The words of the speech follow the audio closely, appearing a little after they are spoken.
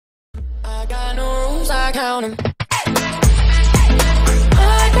I count 'em.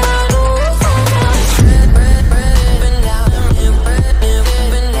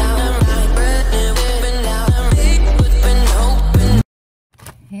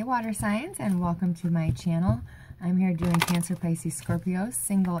 Hey water signs, and welcome to my channel. I'm here doing Cancer, Pisces, Scorpio,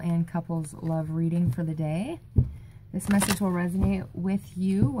 single and couples love reading for the day. This message will resonate with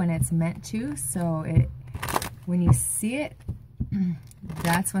you when it's meant to, so when you see it,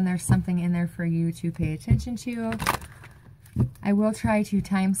 that's when there's something in there for you to pay attention to. I will try to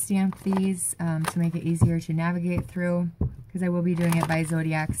timestamp these to make it easier to navigate through, because I will be doing it by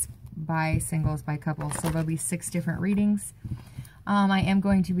zodiacs, by singles, by couples, so there'll be 6 different readings. I am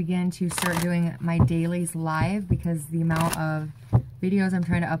going to begin to start doing my dailies live, because the amount of videos I'm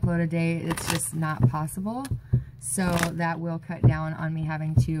trying to upload a day, it's just not possible. So that will cut down on me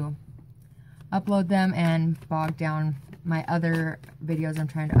having to upload them and bog down my other videos I'm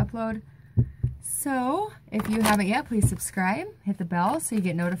trying to upload. So if you haven't yet, please subscribe, hit the bell so you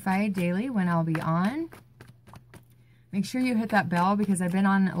get notified daily when I'll be on. Make sure you hit that bell, because I've been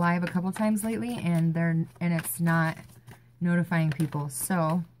on live a couple times lately and it's not notifying people,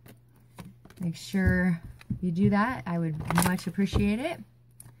 so make sure you do that. I would much appreciate it.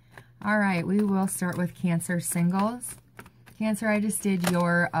 All right, we will start with Cancer singles. Cancer, I just did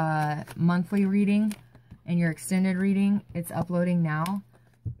your monthly reading and your extended reading. It's uploading now.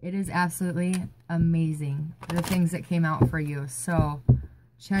 It is absolutely amazing, the things that came out for you, so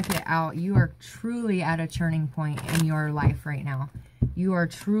check it out. You are truly at a turning point in your life right now. You are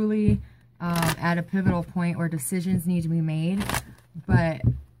truly at a pivotal point where decisions need to be made, but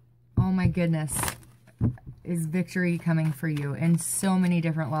oh my goodness, is victory coming for you in so many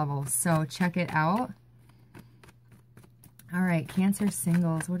different levels, so check it out. All right, Cancer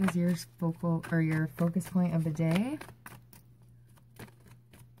singles, what is your focus point of the day?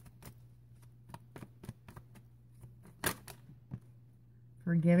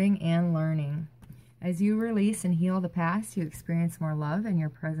 Forgiving and learning. As you release and heal the past, you experience more love in your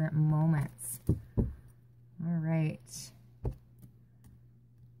present moments. All right.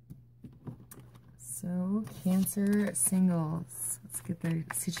 So, Cancer singles. Let's get the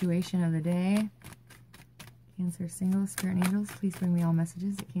situation of the day. Cancer singles, Spirit and Angels, please bring me all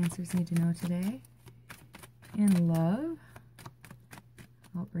messages that Cancers need to know today. And love.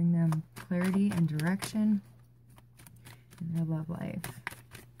 Help bring them clarity and direction in their love life.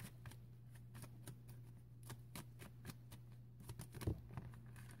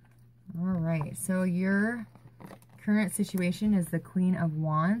 Alright, so your current situation is the Queen of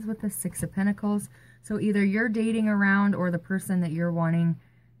Wands with the 6 of Pentacles. So either you're dating around, or the person that you're wanting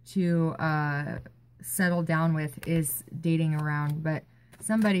to settle down with is dating around. But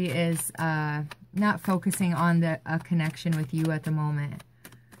somebody is not focusing on a connection with you at the moment.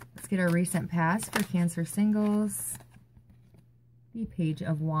 Let's get our recent past for Cancer singles. The Page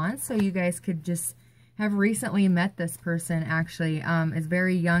of Wands. So you guys could just have recently met this person, actually. Is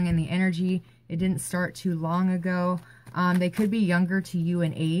very young in the energy. It didn't start too long ago. They could be younger to you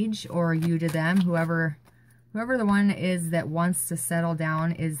in age, or you to them. Whoever the one is that wants to settle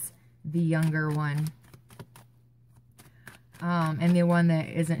down is the younger one. And the one that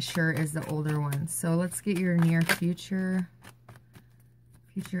isn't sure is the older one. So let's get your near future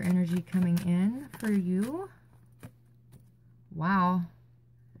energy coming in for you. Wow.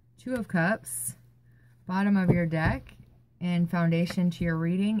 2 of Cups. Bottom of your deck, and foundation to your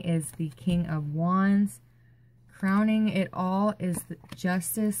reading is the King of Wands. Crowning it all is the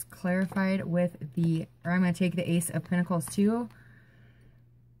Justice, clarified with I'm going to take the Ace of Pentacles too,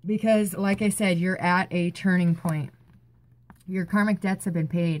 because like I said, you're at a turning point. Your karmic debts have been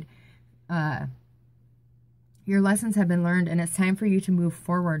paid. Your lessons have been learned, and it's time for you to move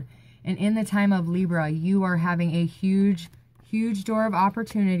forward. And in the time of Libra, you are having a huge door of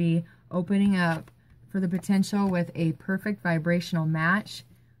opportunity opening up for the potential with a perfect vibrational match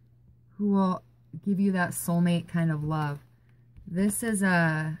who will give you that soulmate kind of love. This is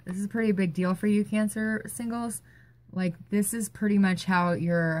a pretty big deal for you, Cancer singles. Like, this is pretty much how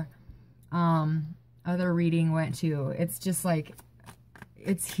your other reading went too. It's just like,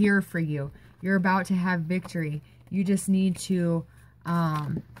 it's here for you. You're about to have victory. You just need to,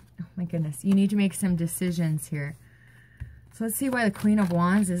 oh my goodness, you need to make some decisions here. So let's see why the Queen of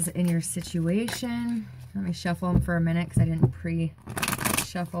Wands is in your situation. Let me shuffle them for a minute, because I didn't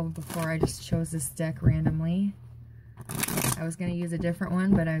pre-shuffle before. I just chose this deck randomly. I was going to use a different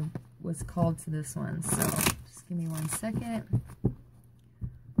one, but I was called to this one. So just give me 1 second.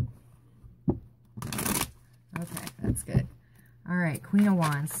 Okay, that's good. All right, Queen of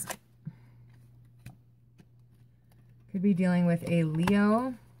Wands. Could be dealing with a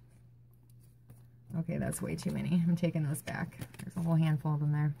Leo, Okay, that's way too many. I'm taking those back. There's a whole handful of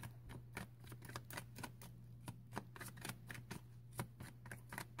them there.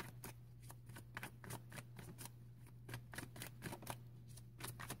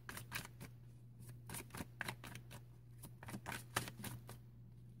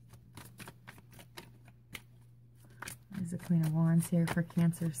 There's the Queen of Wands here for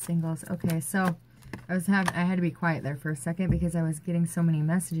Cancer singles. Okay, so I had to be quiet there for a second because I was getting so many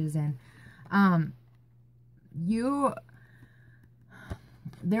messages in.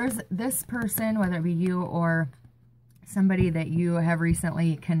 There's this person, whether it be you or somebody that you have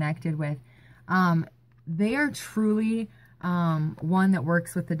recently connected with, they are truly one that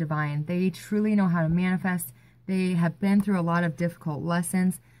works with the divine. They truly know how to manifest. They have been through a lot of difficult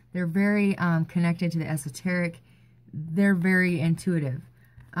lessons. They're very connected to the esoteric. They're very intuitive.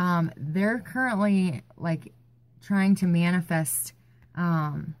 They're currently like trying to manifest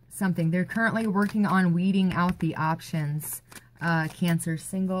something. They're currently working on weeding out the options. Cancer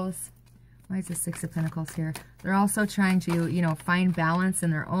singles. Why is the Six of Pentacles here? They're also trying to, you know, find balance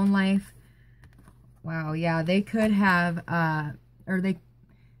in their own life. Wow, yeah, they could have, or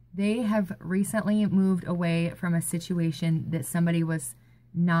they have recently moved away from a situation that somebody was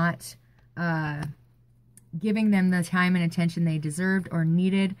not giving them the time and attention they deserved or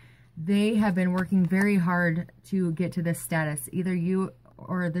needed. They have been working very hard to get to this status. Either you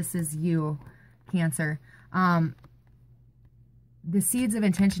or this is you, Cancer. The seeds of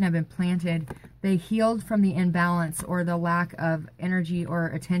intention have been planted. They healed from the imbalance or the lack of energy or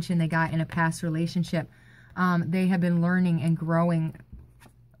attention they got in a past relationship. They have been learning and growing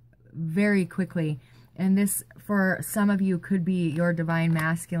very quickly. And this, for some of you, could be your divine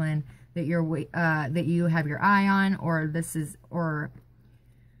masculine that that you have your eye on, or this is, or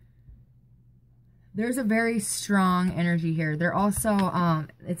there's a very strong energy here. They're also,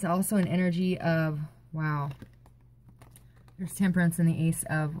 it's also an energy of, wow, there's Temperance and the Ace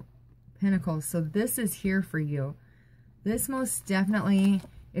of Pentacles. So this is here for you. This most definitely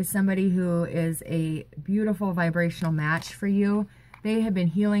is somebody who is a beautiful vibrational match for you. They have been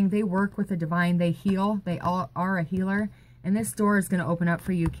healing. They work with the divine. They heal. They all are a healer. And this door is going to open up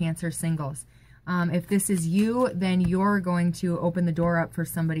for you, Cancer singles. If this is you, then you're going to open the door up for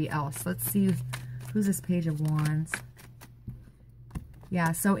somebody else. Let's see. Who's this Page of Wands?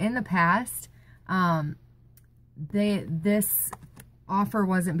 Yeah, so in the past, this offer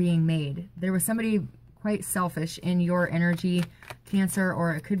wasn't being made. There was somebody quite selfish in your energy, Cancer,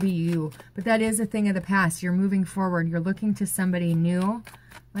 or it could be you. But that is a thing of the past. You're moving forward. You're looking to somebody new.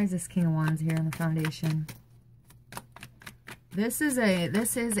 Why is this King of Wands here in the foundation? This is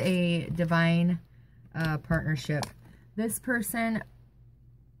a divine partnership. This person,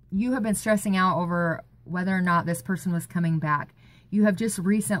 you have been stressing out over whether or not this person was coming back. You have just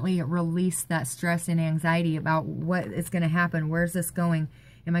recently released that stress and anxiety about what is going to happen. Where's this going?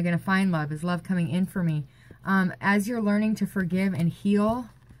 Am I going to find love? Is love coming in for me? As you're learning to forgive and heal,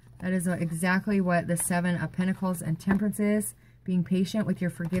 that is exactly what the Seven of Pentacles and Temperance is. Being patient with your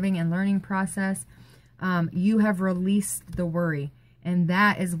forgiving and learning process. You have released the worry. And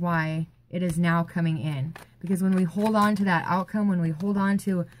that is why it is now coming in. Because when we hold on to that outcome, when we hold on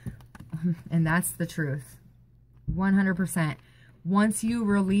to, and that's the truth, 100%. Once you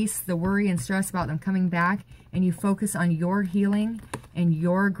release the worry and stress about them coming back and you focus on your healing and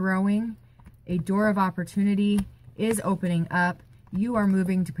your growing, a door of opportunity is opening up. You are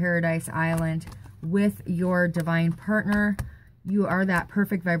moving to Paradise Island with your divine partner. You are that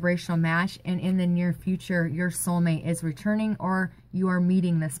perfect vibrational match, and in the near future, your soulmate is returning or you are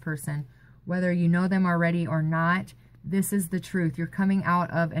meeting this person. Whether you know them already or not, this is the truth. You're coming out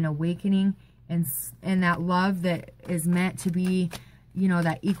of an awakening, and that love that is meant to be, you know,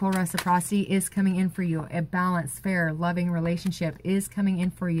 that equal reciprocity is coming in for you. A balanced, fair, loving relationship is coming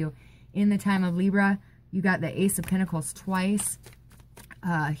in for you. In the time of Libra, you got the Ace of Pentacles twice.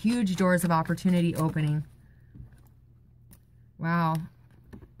 Huge doors of opportunity opening. Wow.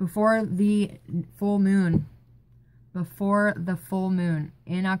 Before the full moon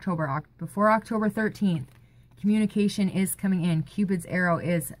in October, before October 13th, communication is coming in. Cupid's arrow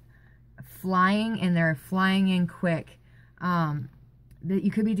is flying, and they're flying in quick. That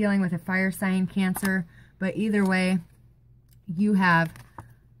you could be dealing with a fire sign, Cancer, but either way, you have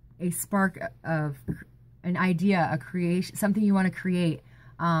a spark of an idea, a creation, something you want to create,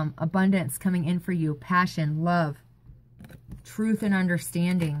 abundance coming in for you, passion, love, truth and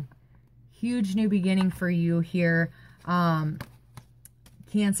understanding. Huge new beginning for you here,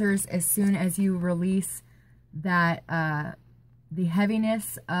 Cancers. As soon as you release that the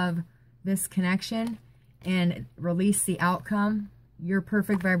heaviness of this connection and release the outcome, your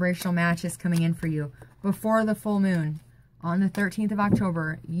perfect vibrational match is coming in for you. Before the full moon, on the 13th of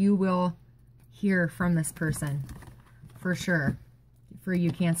October, you will hear from this person. For sure. For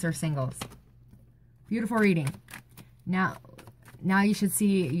you Cancer singles. Beautiful reading. Now you should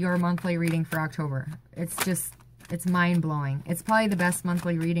see your monthly reading for October. It's mind-blowing. It's probably the best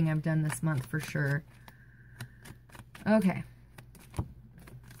monthly reading I've done this month for sure. Okay.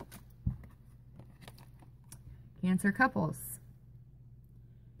 Cancer couples.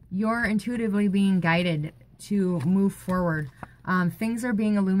 You're intuitively being guided to move forward. Things are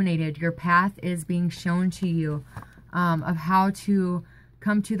being illuminated. Your path is being shown to you of how to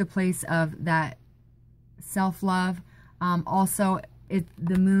come to the place of that self-love. Also,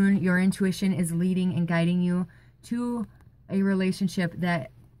 the moon, your intuition is leading and guiding you to a relationship that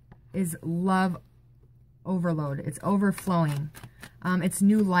is love overload. It's overflowing. It's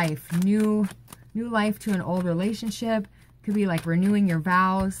new life. New life to an old relationship. Could be like renewing your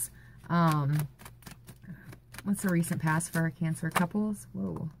vows. What's the recent past for our Cancer couples?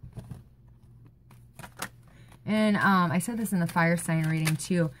 Whoa. And I said this in the fire sign reading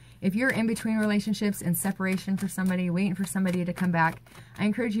too. If you're in between relationships, in separation for somebody, waiting for somebody to come back, I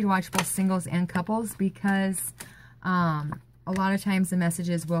encourage you to watch both singles and couples, because a lot of times the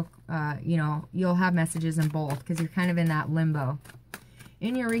messages will, you'll have messages in both because you're kind of in that limbo.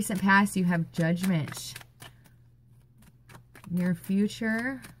 In your recent past, you have Judgment. Near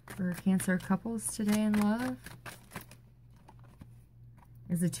future for Cancer couples today in love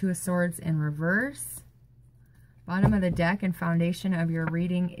is the Two of Swords in reverse. Bottom of the deck and foundation of your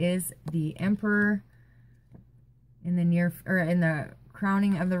reading is the Emperor. In the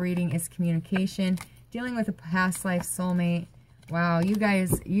crowning of the reading is communication. Dealing with a past life soulmate. Wow, you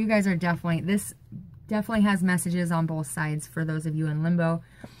guys are this definitely has messages on both sides for those of you in limbo.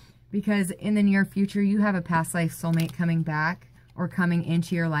 Because in the near future, you have a past life soulmate coming back or coming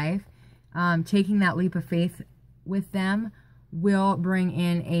into your life. Taking that leap of faith with them will bring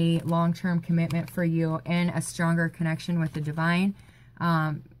in a long-term commitment for you and a stronger connection with the divine.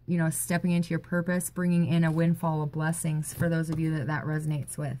 Stepping into your purpose, bringing in a windfall of blessings for those of you that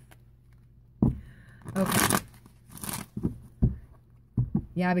resonates with. Okay.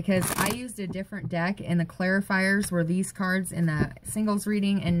 Yeah, because I used a different deck, and the clarifiers were these cards in the singles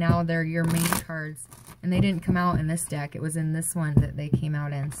reading, and now they're your main cards. And they didn't come out in this deck. It was in this one that they came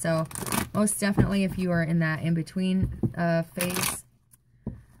out in. So, most definitely, if you are in that in-between phase,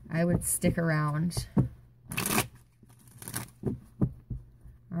 I would stick around.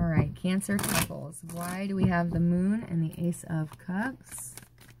 All right, Cancer couples. Why do we have the Moon and the Ace of Cups?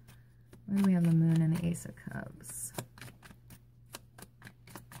 Why do we have the Moon and the Ace of Cups?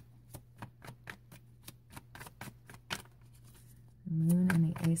 Moon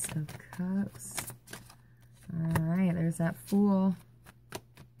and the Ace of Cups. All right, there's that Fool.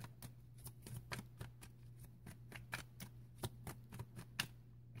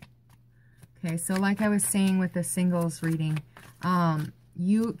 Okay, so like I was saying with the singles reading,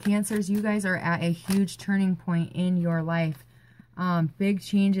 you Cancers, you guys are at a huge turning point in your life. Big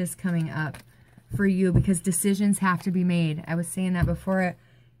changes coming up for you because decisions have to be made. I was saying that before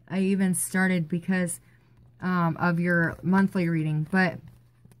I even started because of your monthly reading, but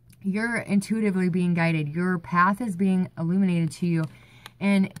you're intuitively being guided. Your path is being illuminated to you,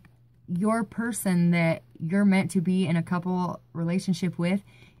 and your person that you're meant to be in a couple relationship with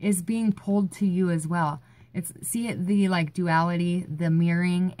is being pulled to you as well. See it, the like duality, the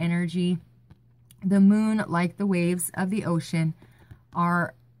mirroring energy. The moon, like the waves of the ocean,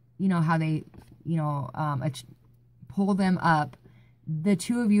 are, how they, pull them up. The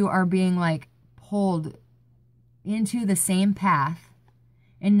two of you are being like pulled into the same path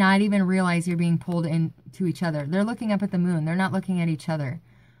and not even realize you're being pulled into each other. They're looking up at the moon. They're not looking at each other.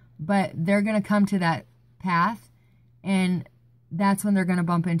 But they're going to come to that path, and that's when they're going to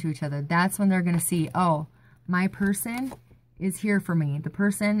bump into each other. That's when they're going to see, oh, my person is here for me. The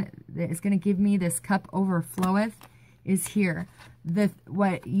person that is going to give me this cup overfloweth is here.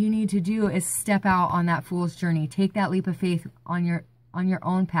 What you need to do is step out on that fool's journey. Take that leap of faith on your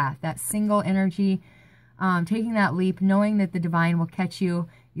own path. That single energy, taking that leap, knowing that the divine will catch you.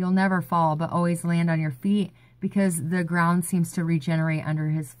 You'll never fall, but always land on your feet, because the ground seems to regenerate under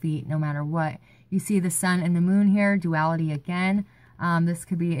his feet no matter what. You see the sun and the moon here, duality again. This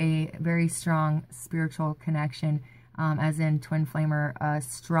could be a very strong spiritual connection, as in twin flamer,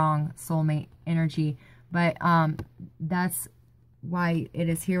 strong soulmate energy. But that's why it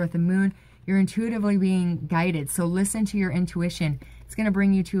is here with the moon. You're intuitively being guided. So listen to your intuition. It's going to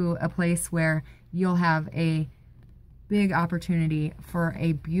bring you to a place where you'll have a big opportunity for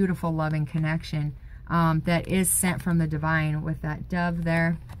a beautiful, loving connection. that is sent from the divine with that dove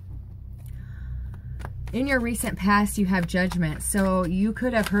there. In your recent past, you have judgment. So you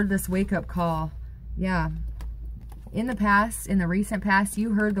could have heard this wake-up call. Yeah. In the past, in the recent past,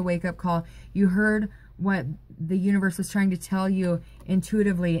 you heard the wake-up call. You heard what the universe was trying to tell you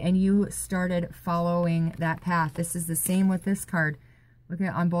intuitively, and you started following that path. This is the same with this card. Look at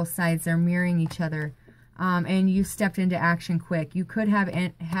it on both sides. They're mirroring each other. And you stepped into action quick. You could have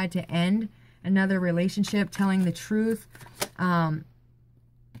had to end another relationship, telling the truth.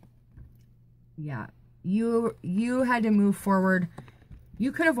 Yeah. You had to move forward.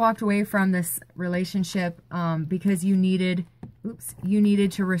 You could have walked away from this relationship because you needed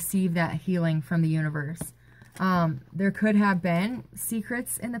to receive that healing from the universe. There could have been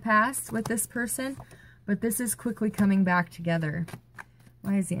secrets in the past with this person, but this is quickly coming back together.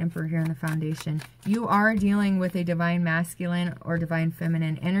 Why is the Emperor here in the foundation? You are dealing with a divine masculine or divine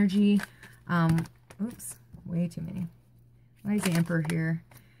feminine energy. Oops, way too many. Why is the Emperor here?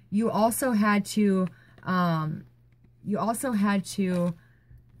 You also had to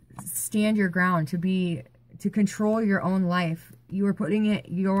stand your ground, to control your own life. You were putting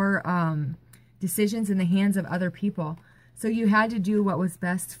your decisions in the hands of other people. So you had to do what was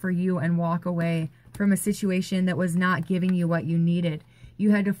best for you and walk away from a situation that was not giving you what you needed.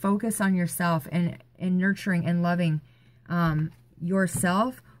 You had to focus on yourself and nurturing and loving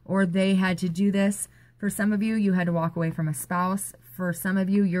yourself, or they had to do this. For some of you, you had to walk away from a spouse. For some of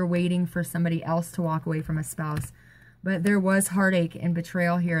you, you're waiting for somebody else to walk away from a spouse. But there was heartache and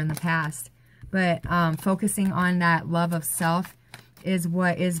betrayal here in the past. But focusing on that love of self is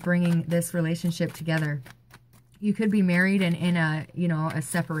what is bringing this relationship together. You could be married and in a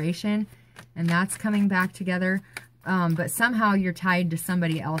separation, and that's coming back together. But somehow you're tied to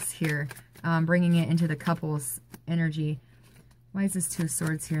somebody else here, bringing it into the couple's energy. Why is this Two of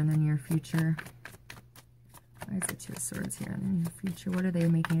Swords here in the near future? Why is the Two of Swords here in the near future? What are they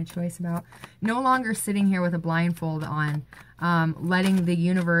making a choice about? No longer sitting here with a blindfold on, letting the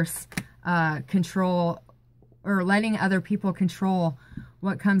universe control, or letting other people control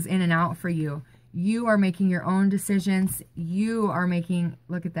what comes in and out for you. You are making your own decisions. You are making,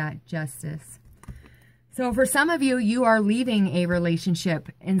 look at that, Justice. So for some of you, you are leaving a relationship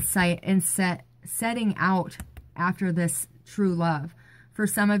in sight and setting out after this true love. For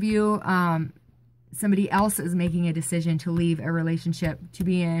some of you, somebody else is making a decision to leave a relationship to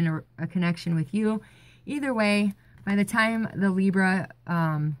be in a connection with you. Either way, by the time the Libra,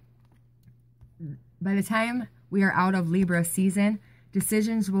 by the time we are out of Libra season,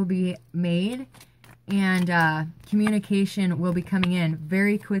 decisions will be made and communication will be coming in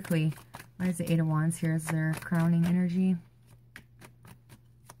very quickly. Why is the Eight of Wands here? Is there crowning energy?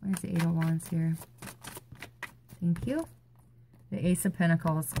 Why is the Eight of Wands here? Thank you. The Ace of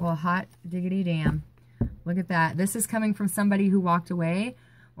Pentacles. Well, hot diggity damn. Look at that. This is coming from somebody who walked away,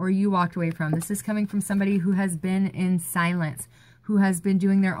 or you walked away from. This is coming from somebody who has been in silence, who has been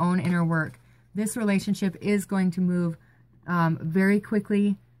doing their own inner work. This relationship is going to move very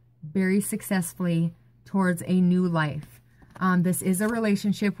quickly, very successfully towards a new life. This is a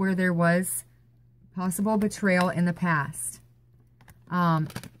relationship where there was possible betrayal in the past.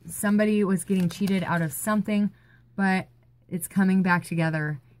 Somebody was getting cheated out of something, but it's coming back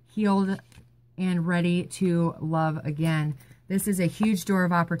together, healed and ready to love again. This is a huge door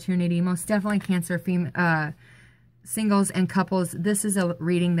of opportunity. Most definitely Cancer, singles and couples. This is a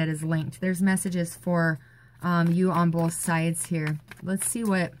reading that is linked. There's messages for you on both sides here. Let's see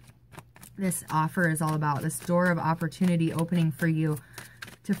what this offer is all about. This door of opportunity opening for you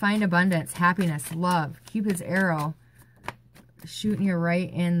to find abundance, happiness, love. Cupid's arrow shooting you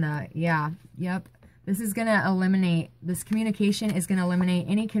right in the, yep. This is going to eliminate, this communication is going to eliminate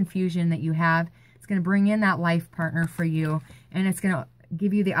any confusion that you have. It's going to bring in that life partner for you, and it's going to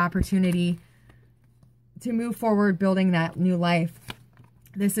give you the opportunity to move forward building that new life.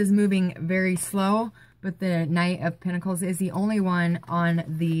 This is moving very slow, but the Knight of Pentacles is the only one on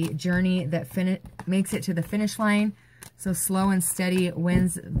the journey that makes it to the finish line. So slow and steady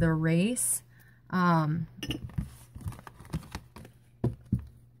wins the race.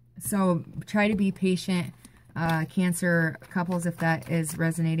 So try to be patient, Cancer couples, if that is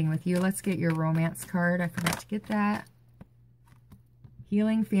resonating with you. Let's get your romance card. I forgot to get that.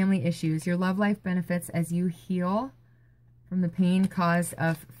 Healing family issues. Your love life benefits as you heal from the pain caused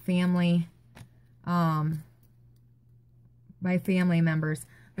of family, by family members.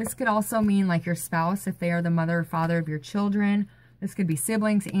 This could also mean like your spouse, if they are the mother or father of your children. This could be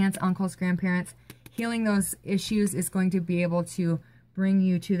siblings, aunts, uncles, grandparents. Healing those issues is going to be able to bring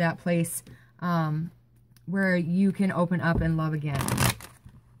you to that place where you can open up and love again.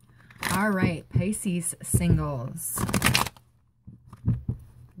 All right, Pisces singles.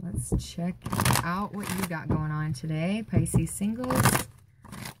 Let's check out what you got going on today. Pisces singles.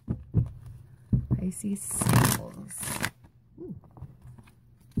 Pisces singles. Ooh.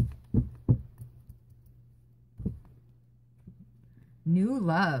 New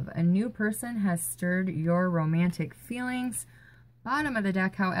love. A new person has stirred your romantic feelings. Bottom of the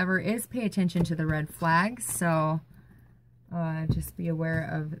deck, however, is pay attention to the red flags. So just be aware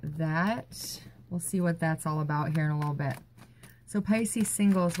of that. We'll see what that's all about here in a little bit. So Pisces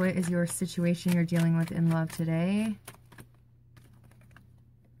singles, what is your situation you're dealing with in love today?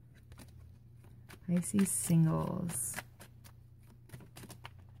 Pisces singles.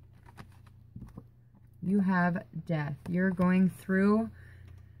 You have death. You're going through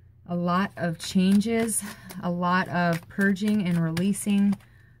a lot of changes, a lot of purging and releasing,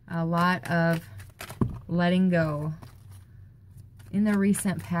 a lot of letting go in the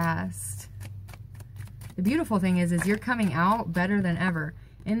recent past. The beautiful thing is you're coming out better than ever.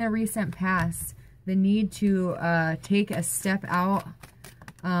 In the recent past, the need to take a step out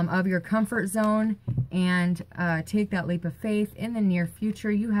of your comfort zone and take that leap of faith. In the near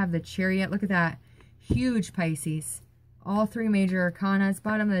future, you have the Chariot. Look at that. Huge Pisces. All three major arcanas.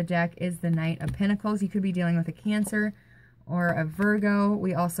 Bottom of the deck is the Knight of Pentacles. You could be dealing with a Cancer or a Virgo.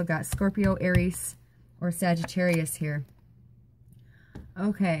 We also got Scorpio, Aries, or Sagittarius here.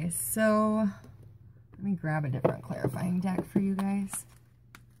 Okay, so let me grab a different clarifying deck for you guys.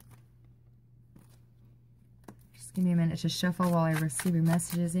 Just give me a minute to shuffle while I receive your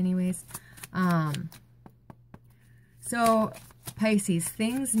messages anyways. So, Pisces,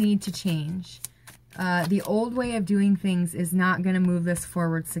 things need to change. The old way of doing things is not going to move this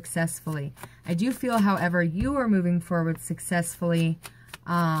forward successfully. I do feel, however, you are moving forward successfully,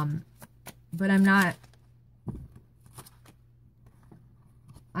 but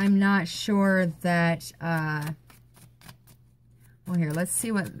I'm not sure that, well, here, let's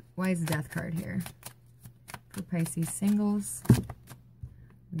see why is the Death card here? For Pisces singles.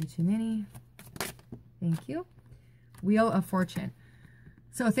 Way too many. Thank you. Wheel of Fortune.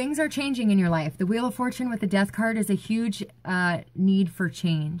 So things are changing in your life. The Wheel of Fortune with the Death card is a huge need for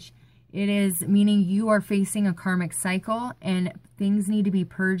change. It is meaning you are facing a karmic cycle and things need to be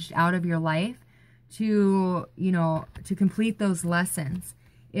purged out of your life to, you know, to complete those lessons.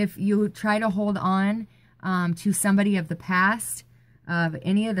 If you try to hold on to somebody of the past, of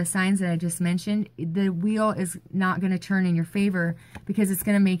any of the signs that I just mentioned, the wheel is not going to turn in your favor because it's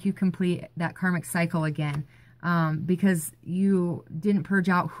going to make you complete that karmic cycle again. Because you didn't purge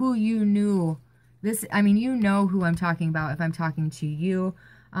out who you knew. This, I mean, you know who I'm talking about if I'm talking to you.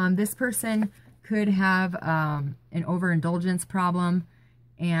 This person could have an overindulgence problem,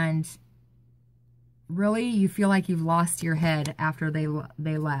 and really you feel like you've lost your head after they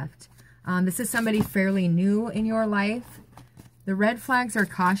left. This is somebody fairly new in your life. The red flags are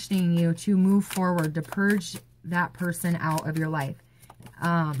cautioning you to move forward, to purge that person out of your life.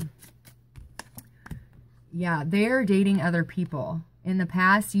 Yeah, they're dating other people. In the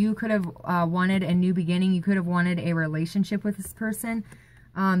past, you could have wanted a new beginning. You could have wanted a relationship with this person.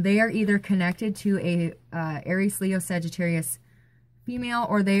 They are either connected to a Aries, Leo, Sagittarius female,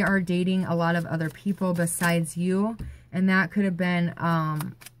 or they are dating a lot of other people besides you. And that could have been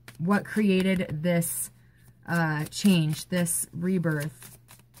what created this change, this rebirth.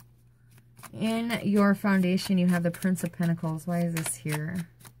 In your foundation, you have the Prince of Pentacles. Why is this here?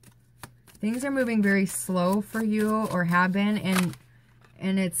 Things are moving very slow for you, or have been,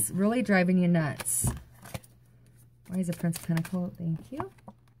 and it's really driving you nuts. Why is the Prince of Pentacles? Thank you.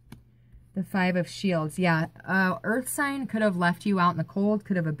 The Five of Shields. Yeah, Earth sign could have left you out in the cold,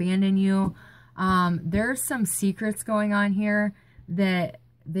 could have abandoned you. There's some secrets going on here that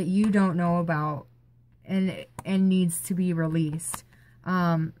you don't know about and needs to be released.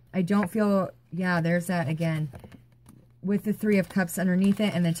 I don't feel, yeah, there's that again. With the Three of Cups underneath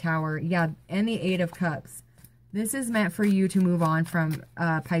it and the Tower. Yeah, and the Eight of Cups. This is meant for you to move on from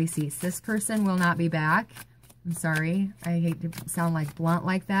Pisces. This person will not be back. I'm sorry. I hate to sound like blunt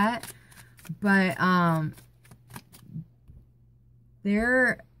like that. But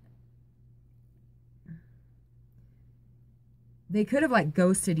they could have like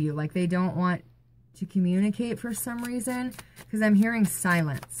ghosted you. Like they don't want to communicate for some reason. Because I'm hearing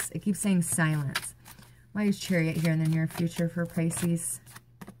silence. It keeps saying silence. Why is Chariot here in the near future for Pisces?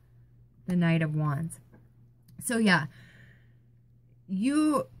 The Knight of Wands. So yeah,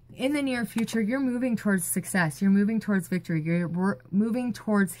 you, in the near future, you're moving towards success. You're moving towards victory. You're moving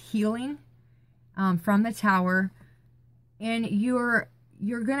towards healing from the Tower. And you're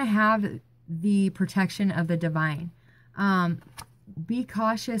going to have the protection of the divine. be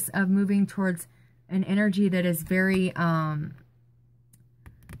cautious of moving towards an energy that is very,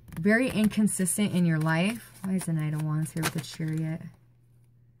 very inconsistent in your life. Why is the Knight of Wands here with the Chariot?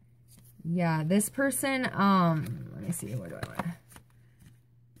 Yeah, this person, let me see, what do I want?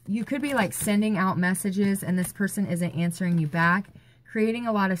 You could be like sending out messages and this person isn't answering you back, creating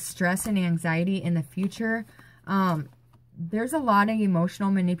a lot of stress and anxiety in the future. There's a lot of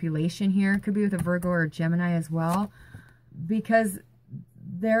emotional manipulation here. Could be with a Virgo or a Gemini as well, because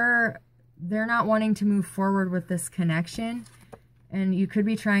they're not wanting to move forward with this connection. And you could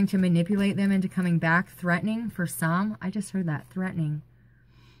be trying to manipulate them into coming back, threatening for some. I just heard that, threatening.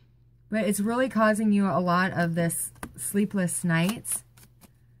 But it's really causing you a lot of this sleepless nights.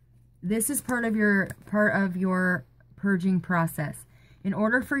 This is part of your purging process. In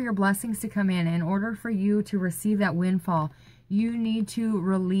order for your blessings to come in order for you to receive that windfall, you need to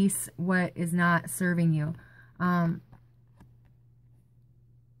release what is not serving you.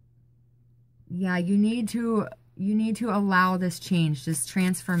 Yeah, you need to allow this change, this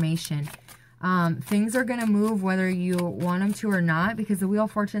transformation. Things are going to move whether you want them to or not, because the Wheel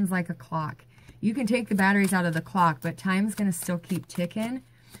of Fortune's like a clock. You can take the batteries out of the clock, but time's going to still keep ticking.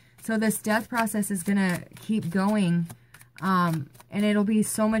 So this death process is going to keep going, and it'll be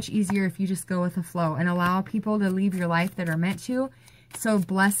so much easier if you just go with the flow and allow people to leave your life that are meant to, so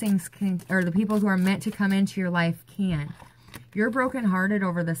blessings can, or the people who are meant to come into your life can. You're brokenhearted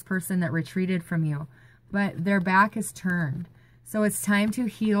over this person that retreated from you, but their back is turned. So it's time to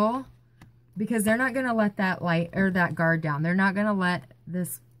heal, because they're not going to let that light or that guard down. They're not going to let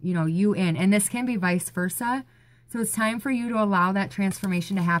this, you in. And this can be vice versa. So it's time for you to allow that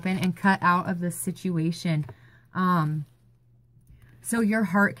transformation to happen and cut out of this situation. So your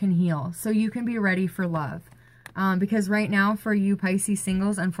heart can heal. So you can be ready for love. Because right now for you Pisces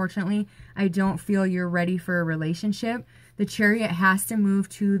singles, unfortunately, I don't feel you're ready for a relationship. The Chariot has to move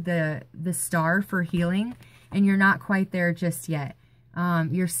to the Star for healing, and you're not quite there just yet.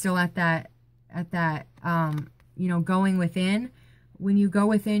 You're still at that, going within. When you go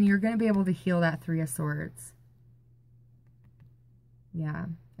within, you're going to be able to heal that Three of Swords. Yeah,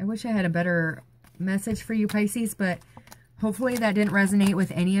 I wish I had a better message for you, Pisces, but hopefully that didn't resonate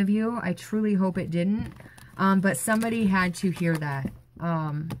with any of you. I truly hope it didn't. But somebody had to hear that.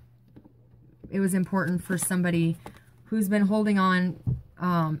 It was important for somebody who's been holding on,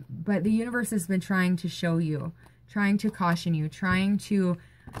 but the universe has been trying to show you, trying to caution you, trying to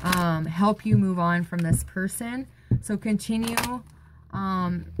help you move on from this person. So continue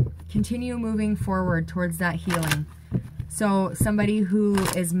moving forward towards that healing. So somebody who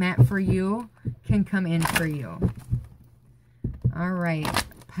is meant for you can come in for you. All right,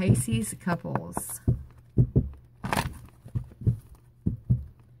 Pisces couples.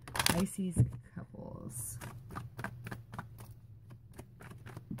 Pisces couples.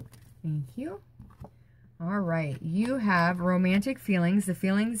 Thank you. All right, you have romantic feelings. The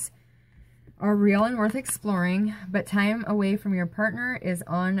feelings are real and worth exploring, but time away from your partner is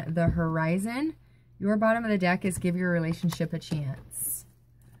on the horizon. Your bottom of the deck is give your relationship a chance.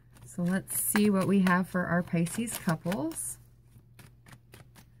 So let's see what we have for our Pisces couples.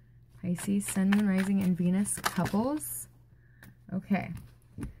 Pisces, Sun, Moon, Rising, and Venus couples. Okay,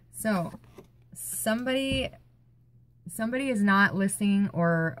 so somebody is not listening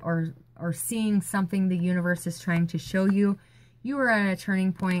or seeing something the universe is trying to show you. You are at a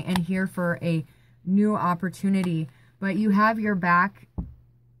turning point and here for a new opportunity, but you have your back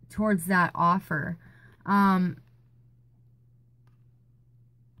towards that offer.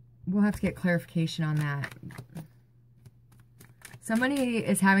 We'll have to get clarification on that. Somebody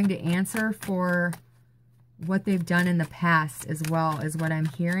is having to answer for what they've done in the past as well, is what I'm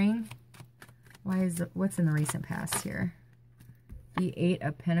hearing. What's in the recent past here? The Eight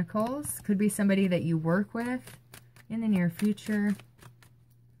of Pentacles. Could be somebody that you work with in the near future,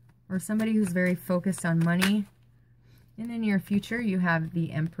 or somebody who's very focused on money. In the near future, you have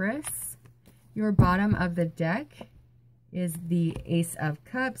the Empress. Your bottom of the deck is the Ace of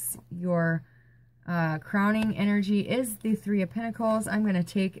Cups. Your crowning energy is the Three of Pentacles. I'm going to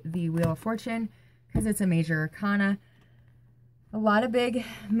take the Wheel of Fortune because it's a major arcana. A lot of big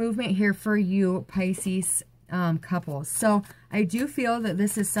movement here for you, Pisces couples. So I do feel that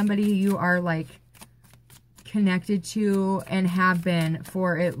this is somebody you are like connected to and have been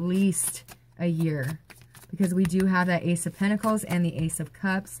for at least a year, because we do have that Ace of Pentacles and the Ace of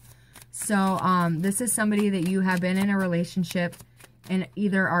Cups. So this is somebody that you have been in a relationship and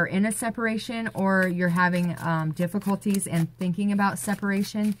either are in a separation or you're having difficulties and thinking about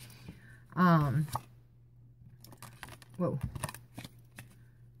separation. Whoa.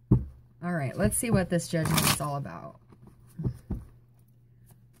 All right, let's see what this judgment is all about.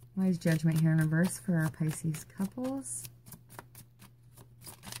 Why is Judgment here in reverse for our Pisces couples?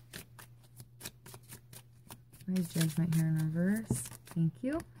 Why is Judgment here in reverse? Thank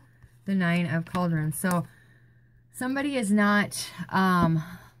you. The Nine of Cauldrons. So somebody is not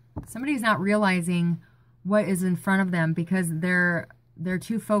realizing what is in front of them because they're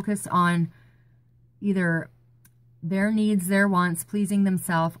too focused on either their needs, their wants, pleasing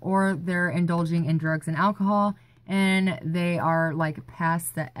themselves, or they're indulging in drugs and alcohol, and they are like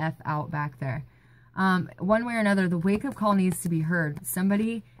past the F out back there. One way or another, the wake-up call needs to be heard.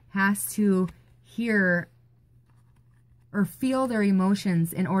 Somebody has to hear or feel their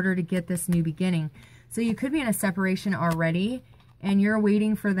emotions in order to get this new beginning. So you could be in a separation already, and you're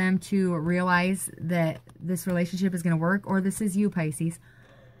waiting for them to realize that this relationship is going to work, or this is you, Pisces.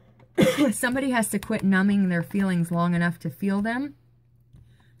 Somebody has to quit numbing their feelings long enough to feel them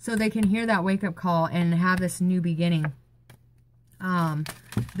so they can hear that wake-up call and have this new beginning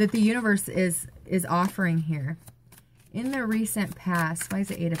that the universe is offering here. In the recent past, why is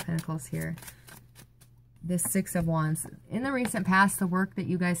the Eight of Pentacles here? This Six of Wands. In the recent past, the work that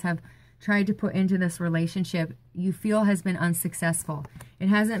you guys have tried to put into this relationship, you feel has been unsuccessful. It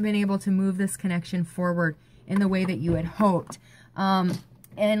hasn't been able to move this connection forward in the way that you had hoped.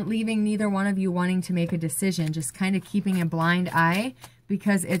 And leaving neither one of you wanting to make a decision, just kind of keeping a blind eye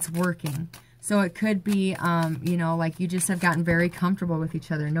because it's working. So it could be, you know, like you just have gotten very comfortable with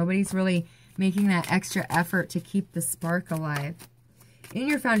each other. Nobody's really making that extra effort to keep the spark alive. In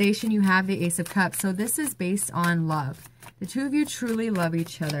your foundation, you have the Ace of Cups. So this is based on love. The two of you truly love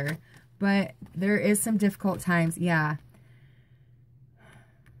each other, but there is some difficult times. Yeah,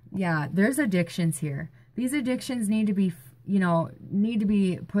 there's addictions here. These addictions need to be, you know,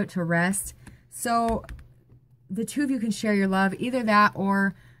 put to rest. So the two of you can share your love. Either that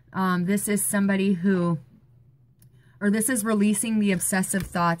or this is somebody who, or this is releasing the obsessive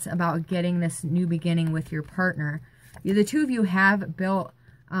thoughts about getting this new beginning with your partner. The two of you have built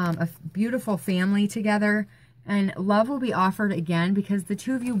a beautiful family together, and love will be offered again because the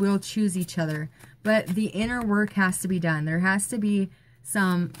two of you will choose each other. But the inner work has to be done. There has to be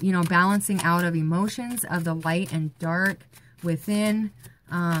some, you know, balancing out of emotions, of the light and dark within.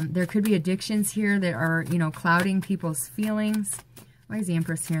 There could be addictions here that are, you know, clouding people's feelings. Why is the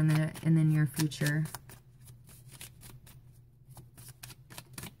Empress here in the near future?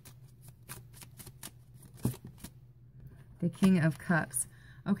 The King of Cups.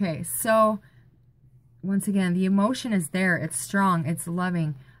 Okay, so once again, the emotion is there. It's strong. It's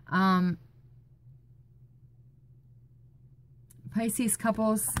loving. Pisces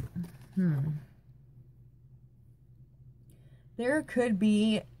couples. There could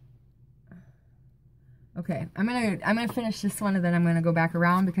be. Okay, I'm gonna finish this one and then I'm gonna go back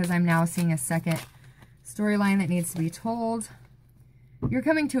around because I'm now seeing a second storyline that needs to be told. You're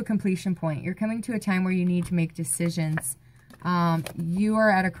coming to a completion point. You're coming to a time where you need to make decisions. You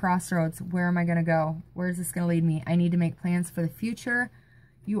are at a crossroads. Where am I going to go? Where is this going to lead me? I need to make plans for the future.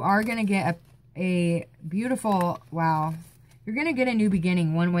 You are going to get a beautiful, wow. You're going to get a new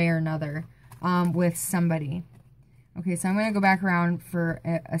beginning one way or another with somebody. Okay, so I'm going to go back around for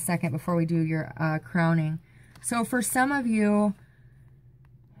a second before we do your crowning. So for some of you,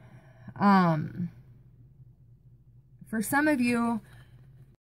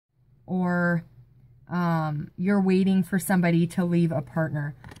 or you're waiting for somebody to leave a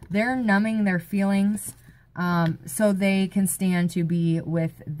partner. They're numbing their feelings so they can stand to be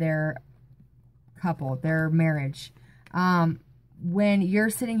with their couple, their marriage. When you're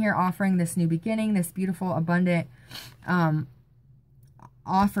sitting here offering this new beginning, this beautiful, abundant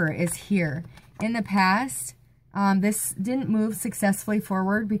offer is here. In the past, this didn't move successfully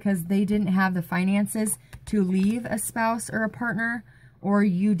forward because they didn't have the finances to leave a spouse or a partner, or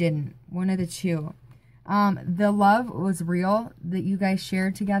you didn't, one of the two. The love was real that you guys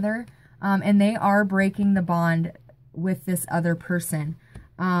shared together, and they are breaking the bond with this other person.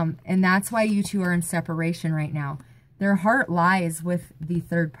 And that's why you two are in separation right now. Their heart lies with the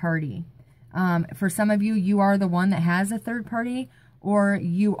third party. For some of you, you are the one that has a third party, or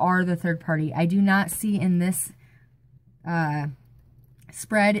you are the third party. I do not see in this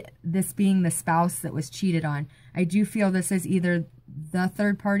spread this being the spouse that was cheated on. I do feel this is either the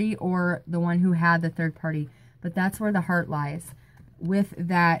third party or the one who had the third party, but that's where the heart lies. With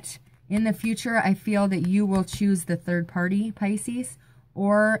that, in the future, I feel that you will choose the third party, Pisces,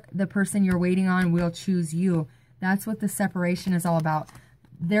 or the person you're waiting on will choose you. That's what the separation is all about.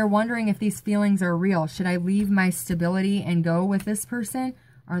 They're wondering if these feelings are real. Should I leave my stability and go with this person?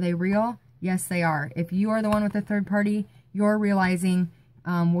 Are they real? Yes, they are. If you are the one with the third party, you're realizing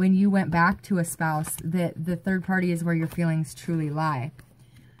when you went back to a spouse that the third party is where your feelings truly lie.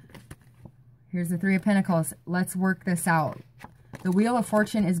 Here's the Three of Pentacles. Let's work this out. The Wheel of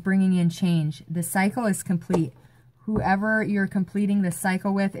Fortune is bringing in change. The cycle is complete. Whoever you're completing the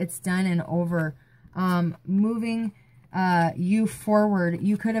cycle with, it's done and over. Moving you forward.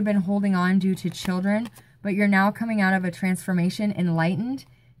 You could have been holding on due to children, but you're now coming out of a transformation, enlightened,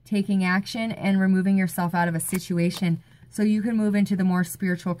 taking action, and removing yourself out of a situation so you can move into the more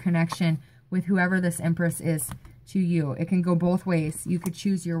spiritual connection with whoever this Empress is to you. It can go both ways. You could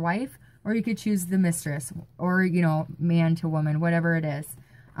choose your wife, or you could choose the mistress, or, you know, man to woman, whatever it is.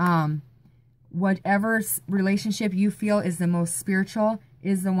 Whatever relationship you feel is the most spiritual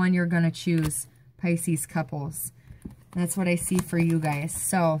is the one you're going to choose, Pisces couples. That's what I see for you guys.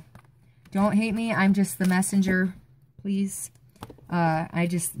 So don't hate me. I'm just the messenger, please. I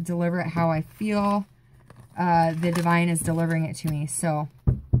just deliver it how I feel. The divine is delivering it to me. So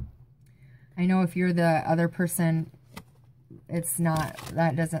I know if you're the other person, it's not,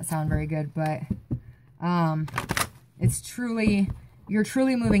 that doesn't sound very good, but it's truly, you're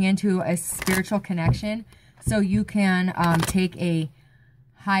truly moving into a spiritual connection so you can take a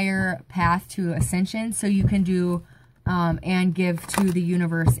higher path to ascension, so you can do and give to the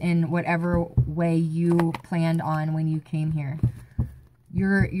universe in whatever way you planned on when you came here.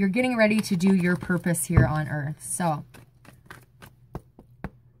 You're getting ready to do your purpose here on Earth. So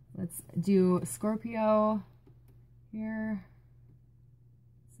let's do Scorpio here.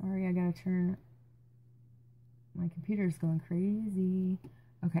 Sorry, I gotta turn, my computer's going crazy.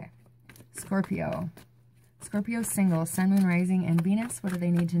 Okay, Scorpio. Scorpio single, Sun, Moon, Rising, and Venus. What do they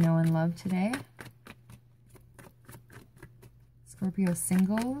need to know in love today? Scorpio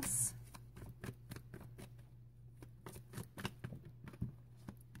singles.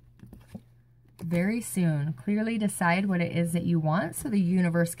 Very soon. Clearly decide what it is that you want so the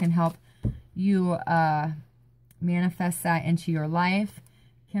universe can help you manifest that into your life.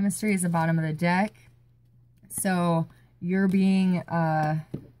 Chemistry is the bottom of the deck. So you're being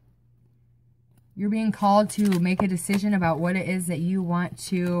called to make a decision about what it is that you want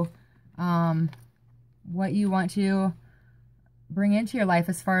to bring into your life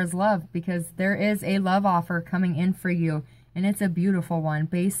as far as love, because there is a love offer coming in for you, and it's a beautiful one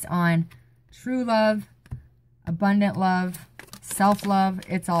based on true love, abundant love, self-love.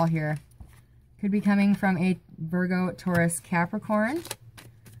 It's all here. Could be coming from a Virgo, Taurus, Capricorn.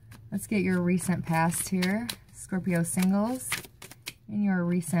 Let's get your recent past here. Scorpio singles. In your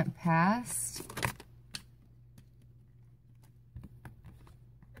recent past,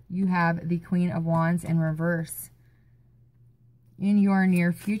 you have the Queen of Wands in reverse. In your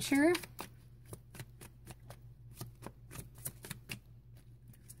near future,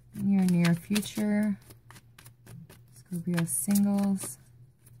 Scorpio singles.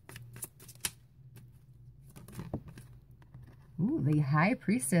 Ooh, the High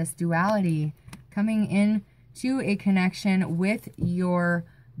Priestess, duality, coming in to a connection with your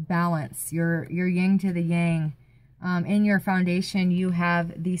balance, your yin to the yang. In your foundation, you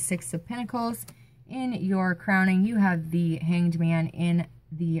have the Six of Pentacles. In your crowning, you have the Hanged Man in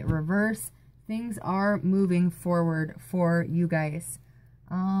the reverse. Things are moving forward for you guys.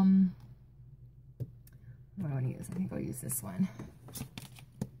 What do I want to use? I think I'll use this one.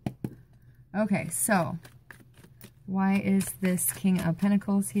 Okay, so why is this King of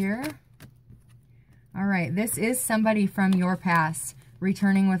Pentacles here? All right, this is somebody from your past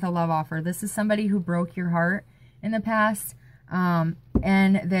returning with a love offer. This is somebody who broke your heart in the past, and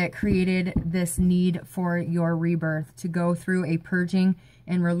that created this need for your rebirth, to go through a purging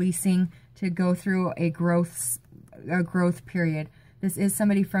and releasing, to go through a growth period. This is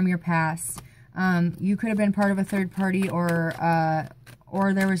somebody from your past. You could have been part of a third party, or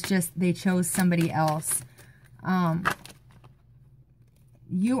there was just, they chose somebody else.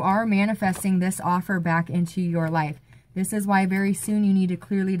 You are manifesting this offer back into your life. This is why very soon you need to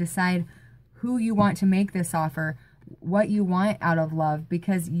clearly decide who you want to make this offer, what you want out of love,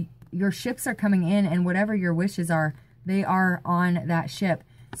 because your ships are coming in, and whatever your wishes are, they are on that ship.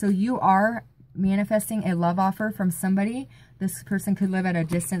 So you are manifesting a love offer from somebody. This person could live at a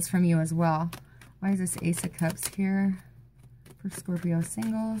distance from you as well. Why is this Ace of Cups here for Scorpio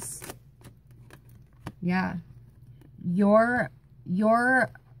singles? Yeah. You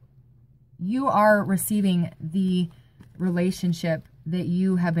are receiving the relationship that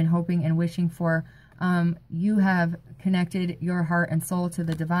you have been hoping and wishing for. You have connected your heart and soul to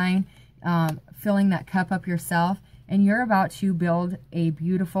the divine, filling that cup up yourself, and you're about to build a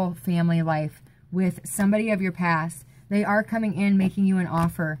beautiful family life with somebody of your past. They are coming in, making you an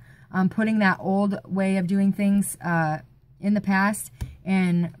offer, putting that old way of doing things in the past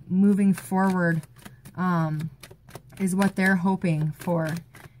and moving forward is what they're hoping for.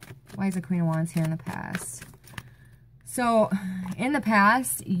 Why is the Queen of Wands here in the past? So, in the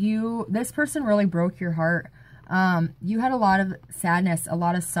past, this person really broke your heart. You had a lot of sadness, a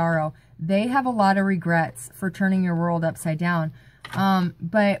lot of sorrow. They have a lot of regrets for turning your world upside down.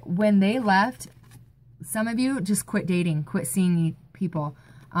 But when they left, some of you just quit dating, quit seeing people.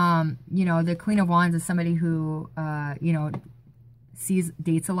 You know, the Queen of Wands is somebody who, you know,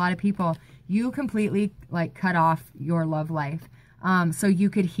 dates a lot of people. You completely, like, cut off your love life. So you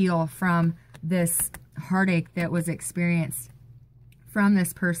could heal from this heartache that was experienced from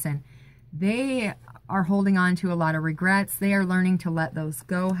this person. They are holding on to a lot of regrets. They are learning to let those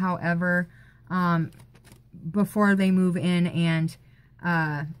go, however, before they move in and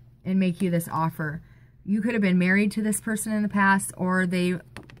make you this offer. You could have been married to this person in the past, or they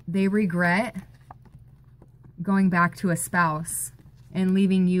regret going back to a spouse and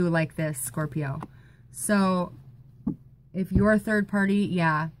leaving you like this, Scorpio. So if you're a third party,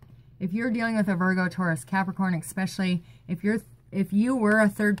 yeah. If you're dealing with a Virgo, Taurus, Capricorn, especially if you were a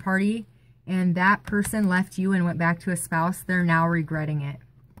third party and that person left you and went back to a spouse, they're now regretting it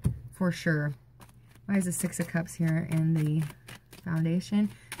for sure. Why is the Six of Cups here in the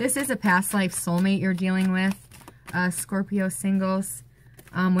foundation? This is a past life soulmate you're dealing with, Scorpio singles.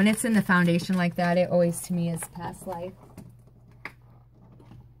 When it's in the foundation like that, it always to me is past life.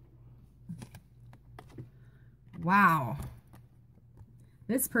 Wow.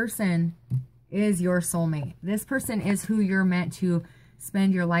 This person is your soulmate. This person is who you're meant to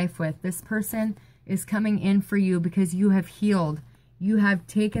spend your life with. This person is coming in for you because you have healed. You have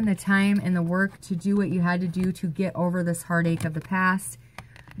taken the time and the work to do what you had to do to get over this heartache of the past.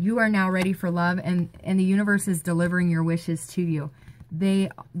 You are now ready for love, and the universe is delivering your wishes to you. The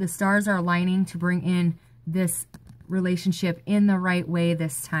stars are aligning to bring in this relationship in the right way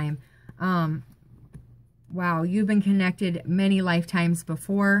this time. Wow, you've been connected many lifetimes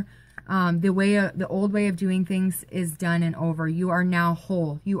before. The old way of doing things is done and over. You are now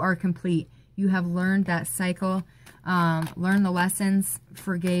whole. You are complete. You have learned that cycle, learned the lessons,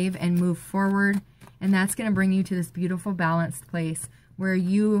 forgave, and moved forward. And that's going to bring you to this beautiful balanced place where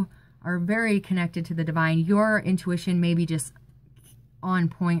you are very connected to the divine. Your intuition may be just on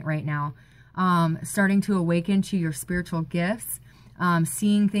point right now. Starting to awaken to your spiritual gifts,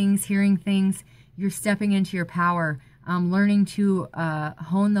 seeing things, hearing things. You're stepping into your power, learning to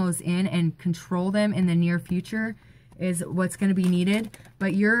hone those in and control them in the near future is what's going to be needed.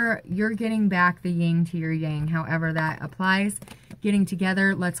 But you're getting back the yin to your yang, however that applies. Getting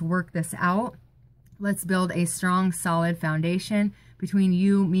together, let's work this out. Let's build a strong, solid foundation between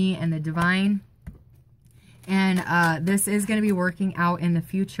you, me, and the divine. And this is going to be working out in the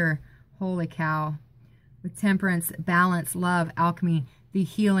future. Holy cow. With temperance, balance, love, alchemy, the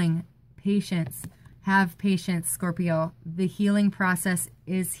healing, patience. Have patience, Scorpio. The healing process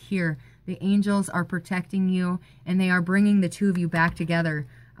is here. The angels are protecting you, and they are bringing the two of you back together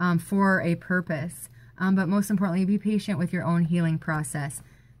for a purpose. But most importantly, be patient with your own healing process.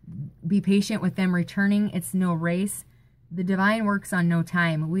 Be patient with them returning. It's no race. The divine works on no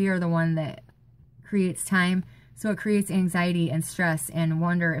time. We are the one that creates time. So it creates anxiety and stress and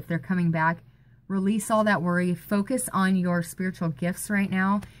wonder if they're coming back. Release all that worry. Focus on your spiritual gifts right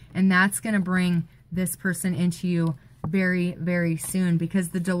now. And that's going to bring this person into you very, very soon, because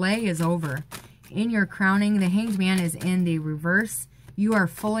the delay is over. In your crowning, the Hanged Man is in the reverse. You are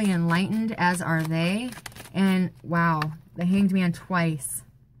fully enlightened, as are they. And wow, the Hanged Man twice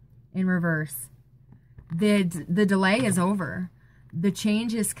in reverse. The delay is over. The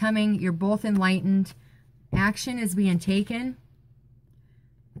change is coming. You're both enlightened. Action is being taken.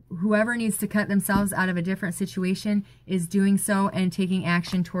 Whoever needs to cut themselves out of a different situation is doing so and taking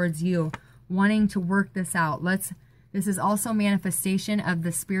action towards you, wanting to work this out. This is also manifestation of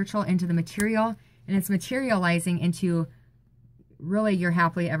the spiritual into the material, and it's materializing into really your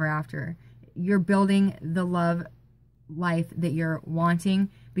happily ever after. You're building the love life that you're wanting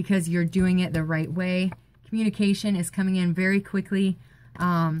because you're doing it the right way. Communication is coming in very quickly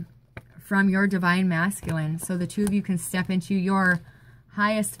from your divine masculine, so the two of you can step into your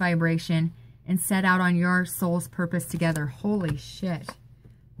highest vibration and set out on your soul's purpose together. Holy shit.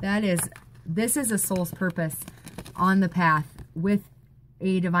 This is a soul's purpose on the path with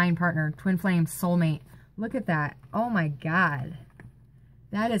a divine partner, twin flame, soulmate. Look at that. Oh my God.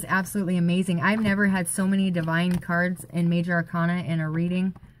 That is absolutely amazing. I've never had so many divine cards in Major Arcana in a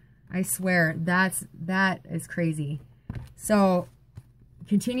reading. I swear, that is crazy. So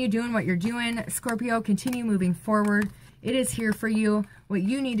continue doing what you're doing, Scorpio. Continue moving forward. It is here for you. What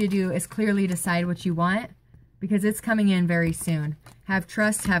you need to do is clearly decide what you want, because it's coming in very soon. Have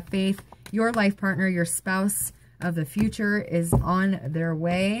trust, have faith. Your life partner, your spouse of the future is on their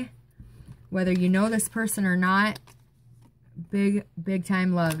way. Whether you know this person or not, big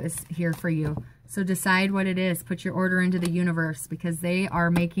time love is here for you. So decide what it is. Put your order into the universe, because they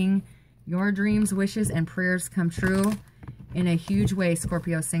are making your dreams, wishes, and prayers come true in a huge way,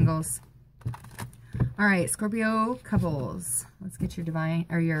 Scorpio singles. All right, Scorpio couples. Let's get your divine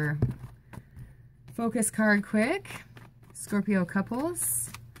or your focus card quick. Scorpio couples.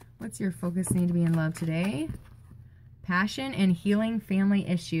 What's your focus need to be in love today? Passion and healing family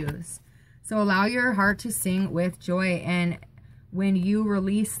issues. So allow your heart to sing with joy, and when you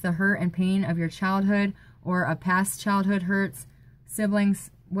release the hurt and pain of your childhood or a past childhood hurts, siblings,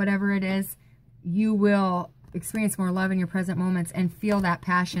 whatever it is, you will experience more love in your present moments and feel that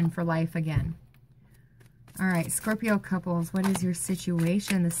passion for life again. All right, Scorpio couples, what is your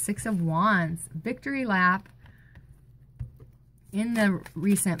situation? The Six of Wands, victory lap in the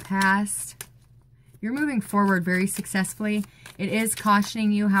recent past. You're moving forward very successfully. It is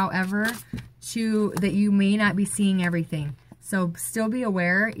cautioning you, however, that you may not be seeing everything. So still be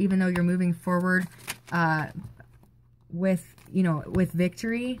aware, even though you're moving forward with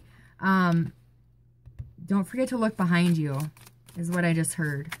victory. Don't forget to look behind you, is what I just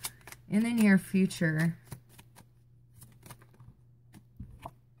heard. In the near future.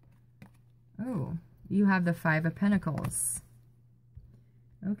 Oh, you have the Five of Pentacles.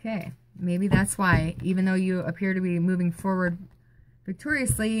 Okay. Maybe that's why, even though you appear to be moving forward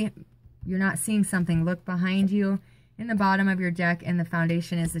victoriously, you're not seeing something. Look behind you. In the bottom of your deck, and the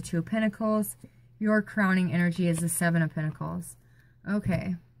foundation is the Two of Pentacles. Your crowning energy is the Seven of Pentacles.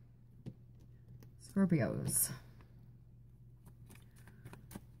 Okay. Scorpios.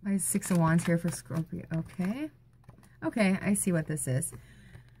 Why is Six of Wands here for Scorpio? Okay. Okay, I see what this is.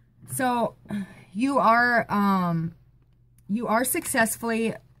 So, you are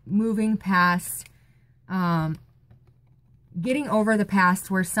successfully moving past, getting over the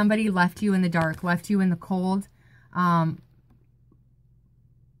past where somebody left you in the dark, left you in the cold,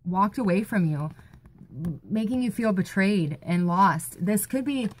 walked away from you, making you feel betrayed and lost. This could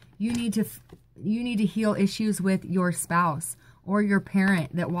be you need to heal issues with your spouse or your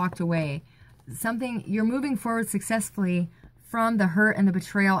parent that walked away. You're moving forward successfully from the hurt and the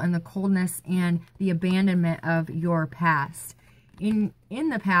betrayal and the coldness and the abandonment of your past. In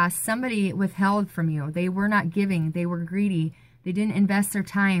the past, somebody withheld from you. They were not giving. They were greedy. They didn't invest their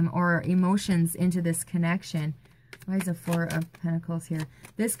time or emotions into this connection. Why is the Four of Pentacles here?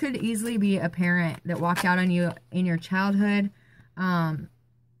 This could easily be a parent that walked out on you in your childhood,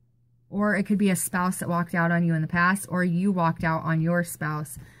 or it could be a spouse that walked out on you in the past, or you walked out on your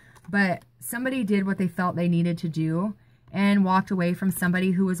spouse. But somebody did what they felt they needed to do and walked away from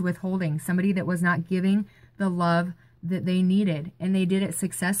somebody who was withholding, somebody that was not giving the love that they needed, and they did it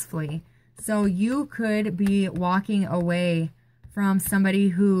successfully. So you could be walking away from somebody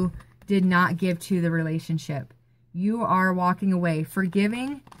who did not give to the relationship. You are walking away.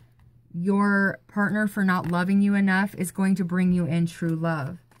 Forgiving your partner for not loving you enough is going to bring you in true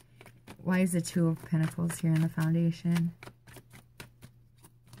love. Why is the Two of Pentacles here in the foundation?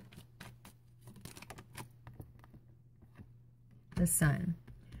 The Sun.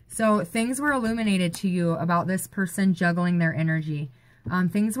 So things were illuminated to you about this person juggling their energy.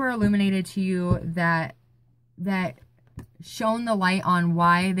 Things were illuminated to you that shone the light on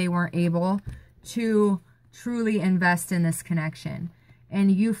why they weren't able to truly invest in this connection. And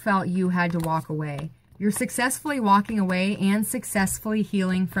you felt you had to walk away. You're successfully walking away and successfully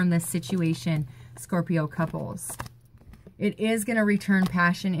healing from this situation, Scorpio couples. It is going to return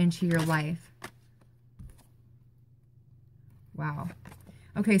passion into your life. Wow.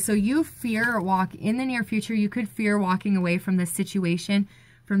 Okay, so you fear in the near future, you could fear walking away from this situation,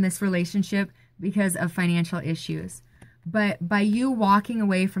 from this relationship, because of financial issues. But by you walking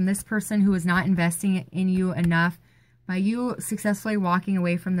away from this person who is not investing in you enough, by you successfully walking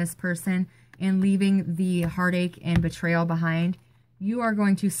away from this person and leaving the heartache and betrayal behind, you are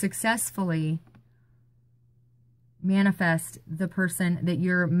going to successfully manifest the person that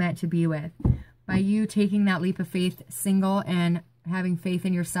you're meant to be with. By you taking that leap of faith, single, and having faith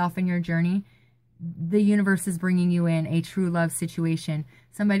in yourself and your journey, the universe is bringing you in a true love situation.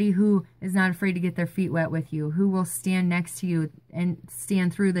 Somebody who is not afraid to get their feet wet with you, who will stand next to you and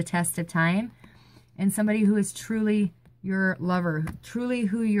stand through the test of time, and somebody who is truly your lover, truly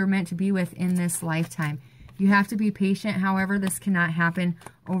who you're meant to be with in this lifetime. You have to be patient. However, this cannot happen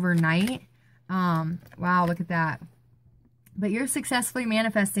overnight. Wow, look at that. But you're successfully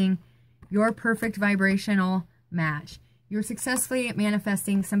manifesting your perfect vibrational match. You're successfully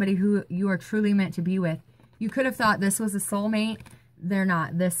manifesting somebody who you are truly meant to be with. You could have thought this was a soulmate. They're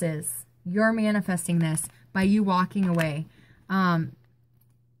not. This is. You're manifesting this by you walking away.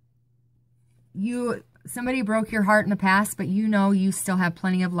 somebody broke your heart in the past, but you know you still have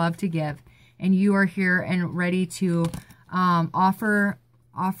plenty of love to give, and you are here and ready to offer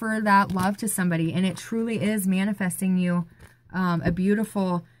that love to somebody, and it truly is manifesting you a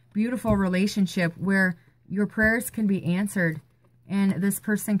beautiful, beautiful relationship where your prayers can be answered, and this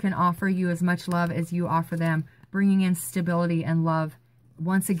person can offer you as much love as you offer them, bringing in stability and love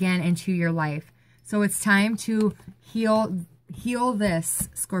once again into your life. So it's time to heal this,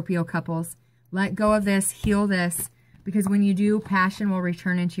 Scorpio couples. Let go of this, heal this, because when you do, passion will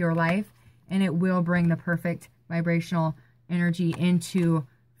return into your life, and it will bring the perfect vibrational energy into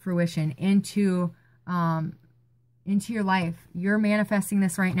fruition, into your life. You're manifesting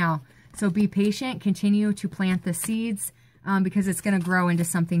this right now. So be patient, continue to plant the seeds, because it's going to grow into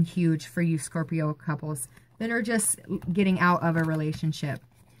something huge for you Scorpio couples that are just getting out of a relationship.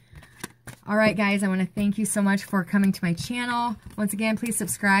 All right, guys, I want to thank you so much for coming to my channel. Once again, please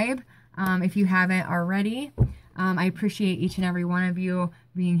subscribe if you haven't already. I appreciate each and every one of you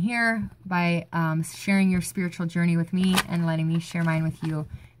being here by sharing your spiritual journey with me and letting me share mine with you.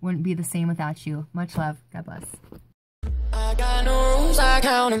 Wouldn't be the same without you. Much love. God bless. I got no rules, I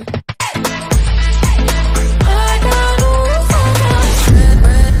count 'em.